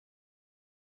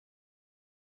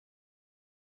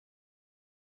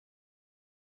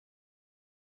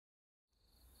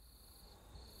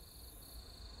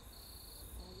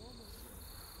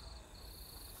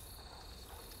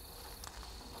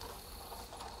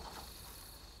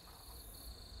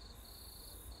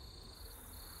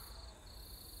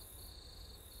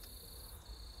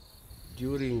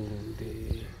during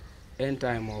the end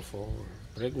time of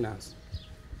pregnancy,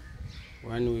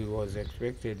 when we was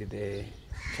expected the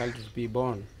child to be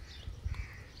born,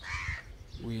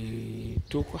 we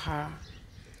took her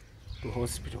to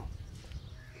hospital.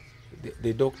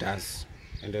 The doctors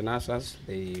and the nurses,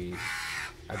 they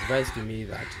advised me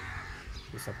that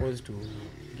we're supposed to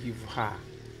give her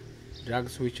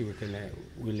drugs which will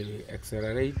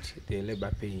accelerate the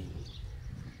labor pain.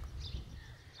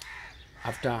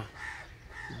 After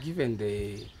given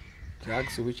the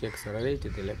drugs which accelerate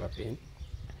the labor pain,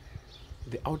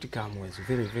 the outcome was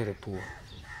very, very poor.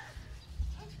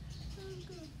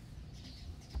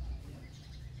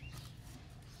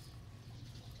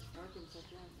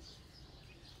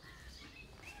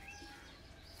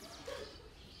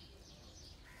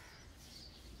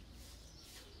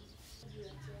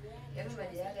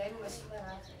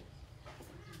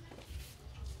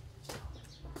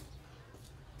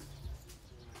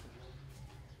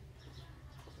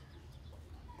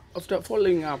 After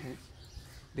following up,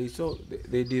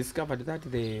 they discovered that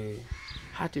the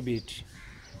heartbeat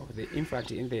of the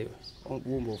infant in the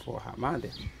womb of her mother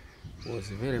was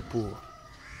very poor.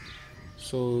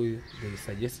 So they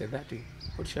suggested that,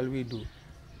 what shall we do?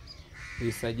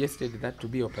 They suggested that to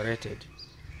be operated.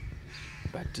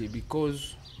 But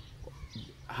because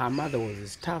her mother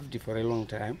was starved for a long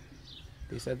time,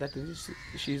 they said that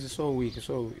she is so weak,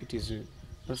 so it is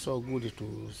not so good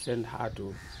to send her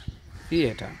to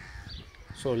theater.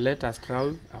 So let us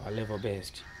try our level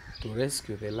best to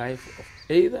rescue the life of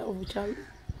either of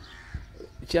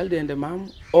child and the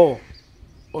mom, or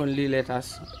only let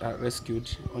us rescue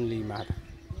only mother.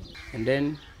 And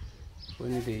then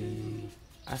when they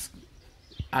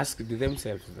asked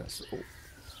themselves, so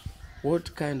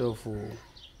what kind of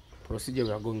procedure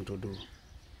we are going to do,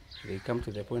 they come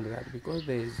to the point that because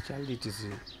the child, we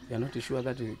are not sure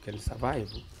that it can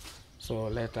survive, so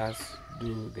let us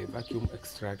do the vacuum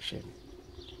extraction.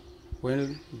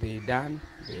 When they done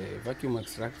the vacuum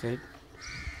extracted,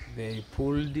 they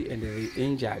pulled and they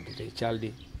injured the child,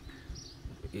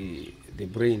 the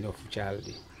brain of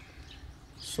child.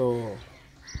 So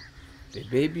the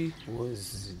baby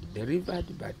was delivered,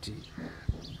 but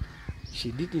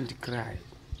she didn't cry.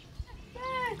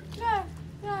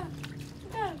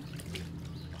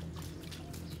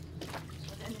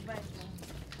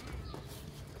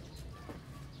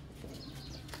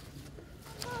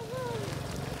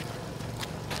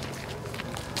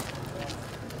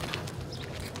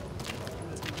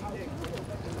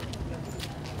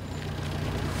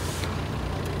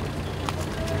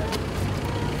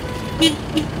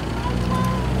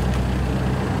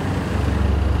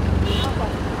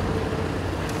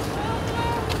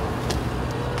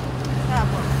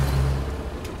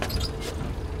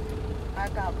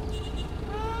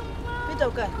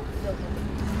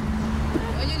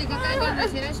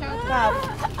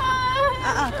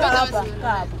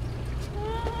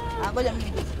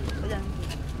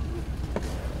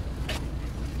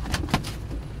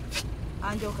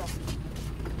 Anjoka.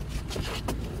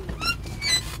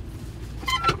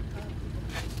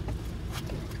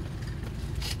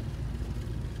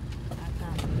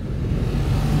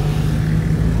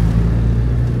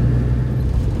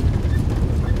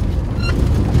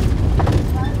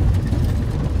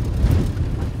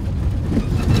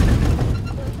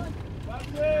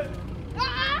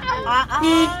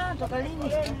 Toka lini?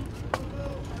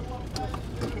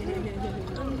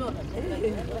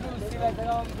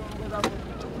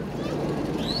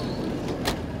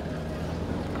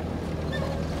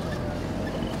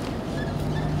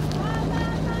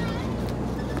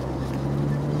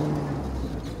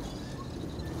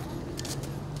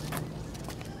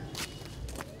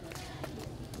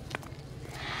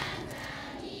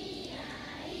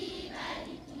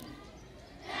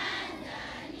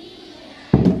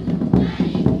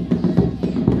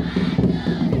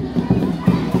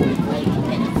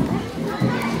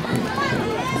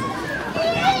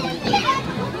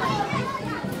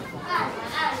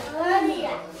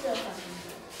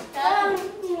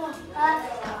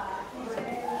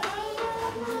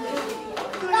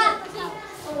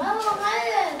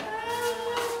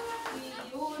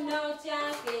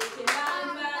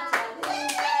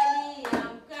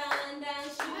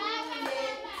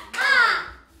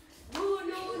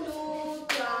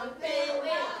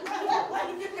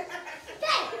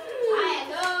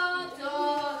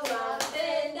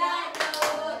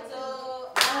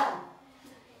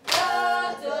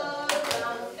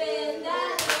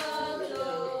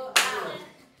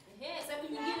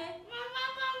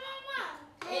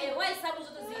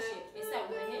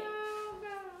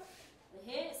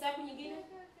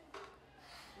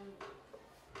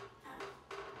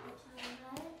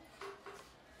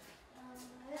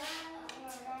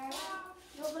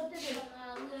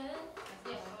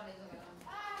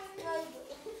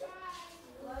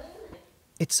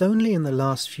 It's only in the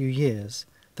last few years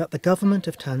that the government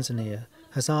of Tanzania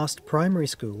has asked primary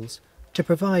schools to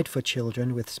provide for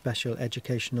children with special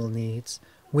educational needs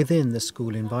within the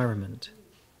school environment.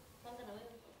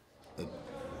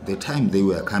 The time they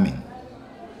were coming,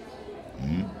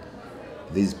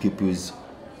 these pupils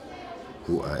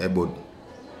who are able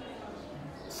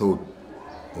thought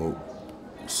or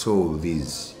saw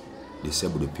these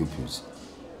disabled pupils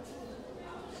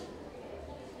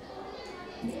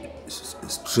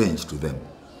strange to them.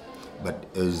 But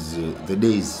as the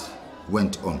days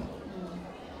went on,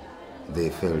 they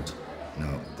felt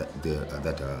now that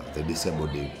the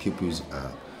disabled pupils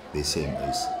are the same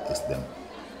as them.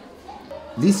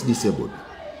 This disabled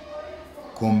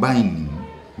combining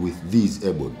with these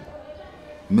able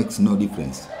makes no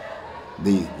difference.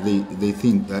 They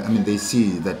think, they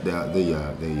see that they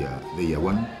are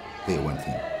one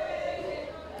thing.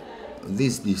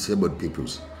 These disabled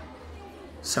pupils,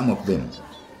 some of them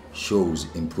shows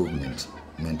improvement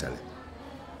mentally.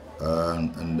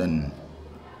 And then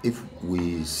if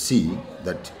we see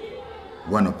that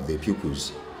one of the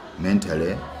pupils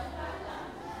mentally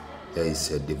there is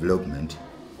a development,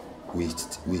 we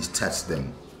start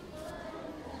them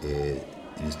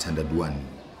in standard 1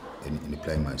 in the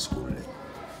primary school.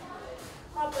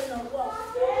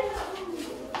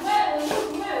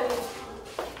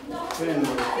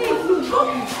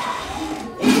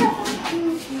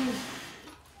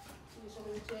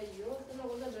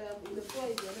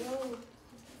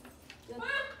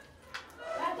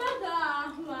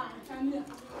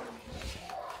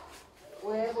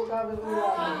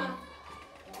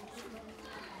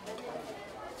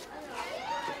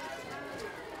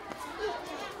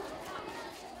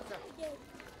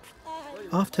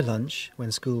 After lunch,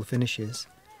 when school finishes,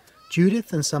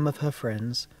 Judith and some of her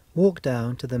friends walk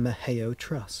down to the Maheo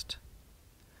Trust.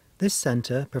 This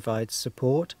centre provides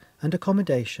support and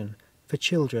accommodation for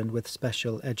children with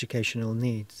special educational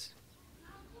needs.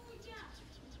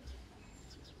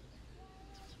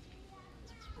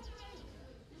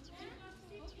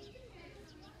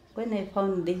 When I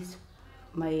found this,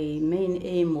 my main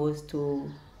aim was to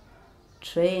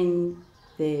train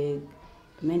the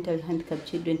mentally handicapped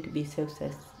children to be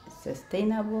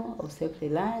self-sustainable or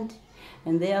self-reliant,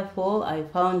 and therefore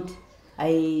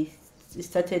I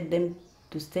started them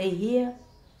to stay here.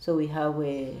 So we have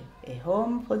a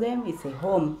home for them. It's a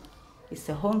home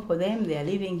for them. They are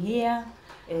living here.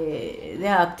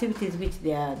 There are activities which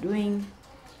they are doing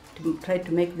to try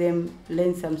to make them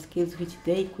learn some skills which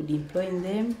they could employ in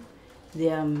them. They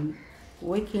are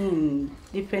working in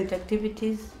different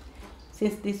activities.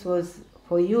 Since this was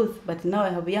for youth, but now I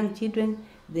have young children,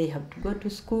 they have to go to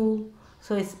school,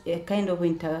 so it's a kind of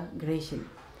integration.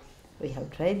 We have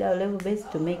tried our level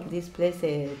best to make this place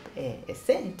it's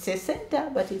a center,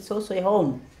 but it's also a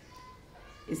home.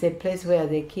 It's a place where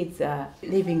the kids are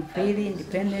living freely,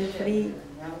 independently,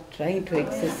 trying to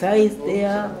exercise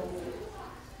their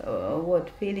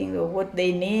feeling or what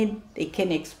they need. They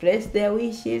can express their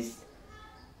wishes.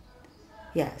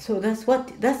 Yeah, so that's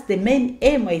the main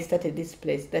aim I started this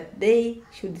place, that they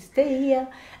should stay here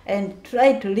and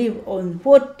try to live on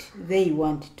what they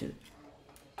want to.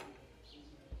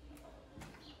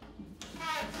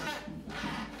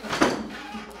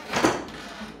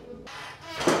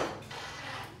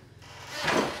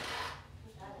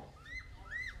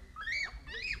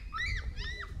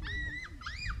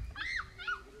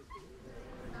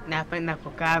 Napenda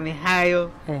kukaa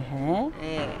Mihayo.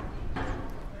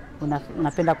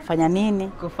 Unapenda kufanya nini?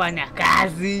 Kufanya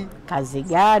kazi. Kazi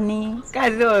gani?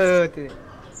 Kazi yoyote.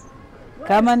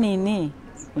 Kama nini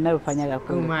unayofanya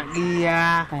kule?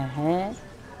 Kumagia.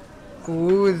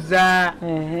 Kuuza.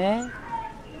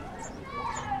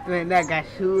 Tuendaga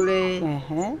shule.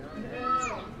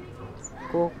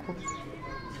 Kuku.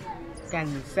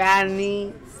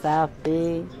 Kanisani.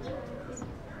 Safi.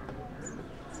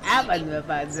 Hapa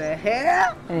nimepata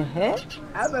hela.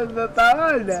 Hapa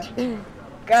nimepaona.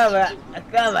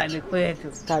 Kama ni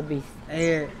kwetu. Kabisa.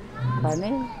 Kwa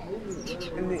nini?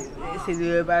 Si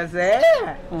nimepata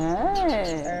hela.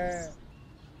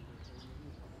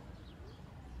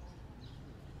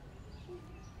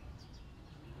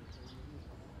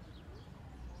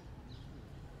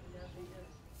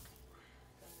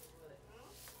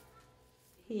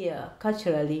 Here,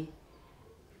 culturally,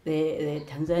 the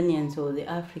Tanzanians or the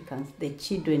Africans, the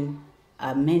children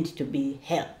are meant to be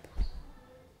help.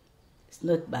 It's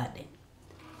not burden.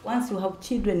 Once you have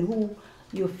children who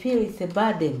you feel it's a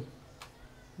burden,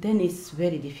 then it's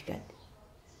very difficult.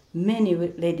 Many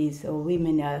ladies or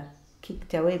women are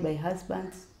kicked away by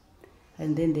husbands,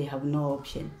 and then they have no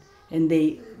option. And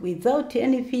they, without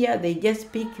any fear, they just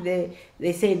speak.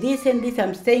 They say this and this.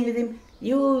 I'm staying with him.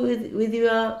 You with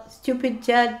your stupid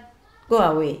child, go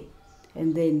away.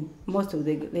 And then most of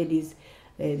the ladies,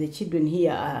 the children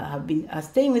here are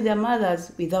staying with their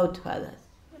mothers without fathers.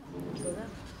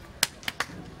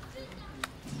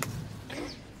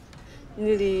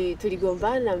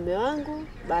 Tuligombana na mume wangu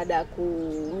baada ya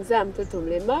kumzaa mtoto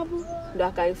mlemavu, ndo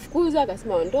akanifukuza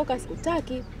akasema ondoka,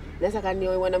 sikutaki. Na sasa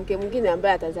kanioa mwanamke mwingine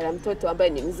ambaye atazala mtoto ambaye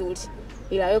ni mzuri.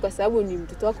 Ila wewe kwa sababu ni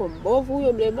mtoto wako mbovu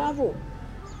huyo mlemavu,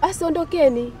 basi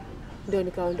ondokeni. Ndio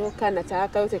nikaondoka na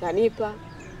talaka yote kanipa.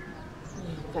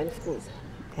 Kanifukuza.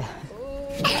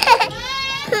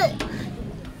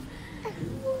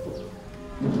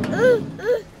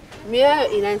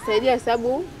 Mimi inanisaidia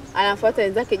sababu anafuata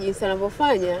wenzake jinsi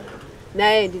anavyofanya, na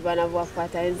yeye ndivyo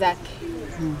anavyofuata wenzake.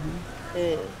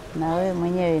 Na wewe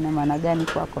mwenyewe ina maana gani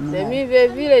kwako? Na mimi vile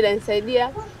vile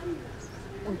inanisaidia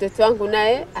mtoto wangu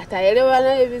naye ataelewa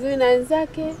naye vizuri na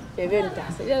wenzake, hivyo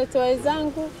nitasaidia watoto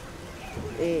wenzangu.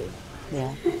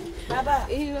 Yeah. Baba,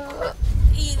 hilo.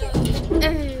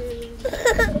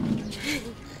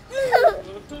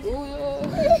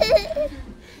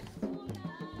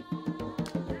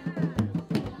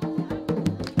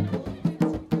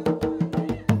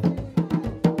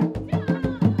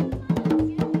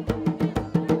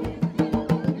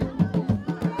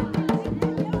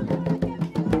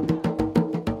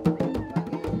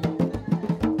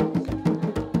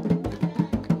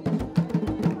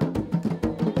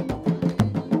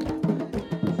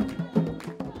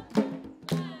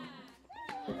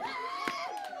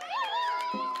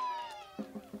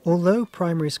 Although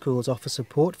primary schools offer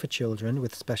support for children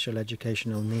with special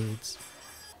educational needs,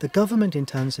 the government in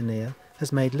Tanzania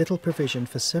has made little provision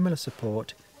for similar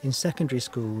support in secondary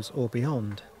schools or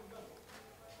beyond.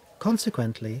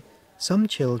 Consequently, some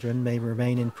children may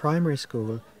remain in primary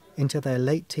school into their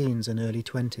late teens and early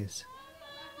 20s.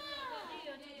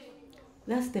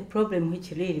 That's the problem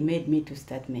which really made me to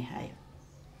start Mehayo.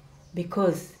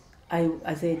 Because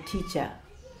as a teacher,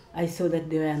 I saw that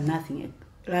there were nothing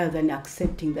rather than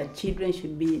accepting that children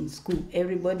should be in school.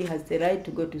 Everybody has the right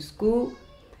to go to school,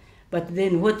 but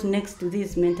then what next to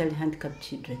these mentally handicapped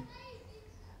children?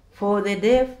 For the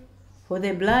deaf, for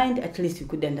the blind, at least you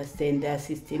could understand their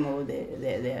system or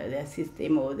their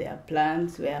system or their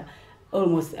plans were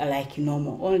almost like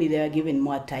normal, only they were given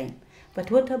more time.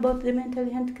 But what about the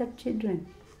mentally handicapped children?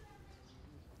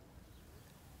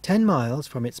 10 miles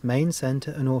from its main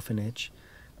centre and orphanage,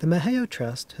 the Mehayo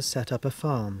Trust has set up a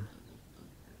farm.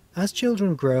 As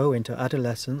children grow into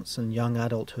adolescence and young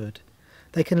adulthood,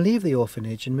 they can leave the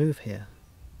orphanage and move here.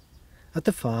 At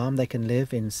the farm they can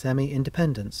live in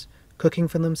semi-independence, cooking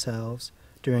for themselves,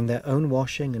 doing their own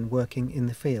washing and working in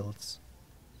the fields.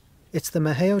 It's the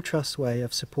Mehayo Trust's way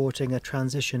of supporting a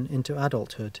transition into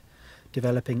adulthood,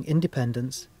 developing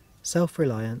independence,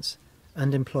 self-reliance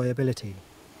and employability.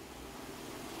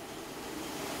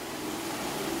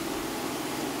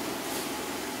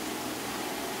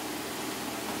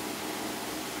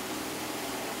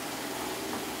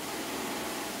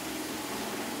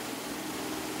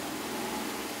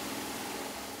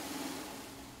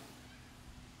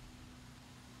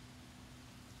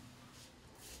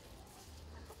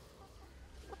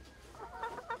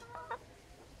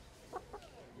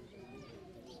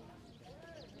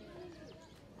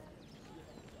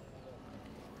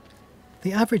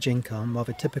 The average income of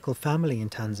a typical family in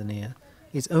Tanzania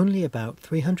is only about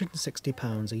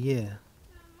 £360 a year.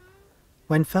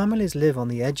 When families live on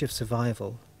the edge of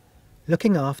survival,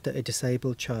 looking after a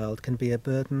disabled child can be a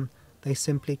burden they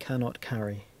simply cannot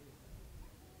carry.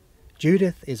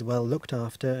 Judith is well looked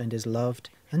after and is loved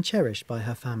and cherished by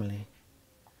her family.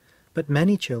 But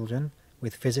many children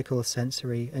with physical,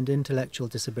 sensory and intellectual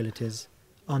disabilities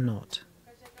are not.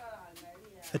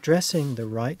 Addressing the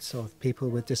rights of people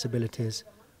with disabilities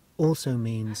also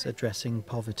means addressing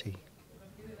poverty.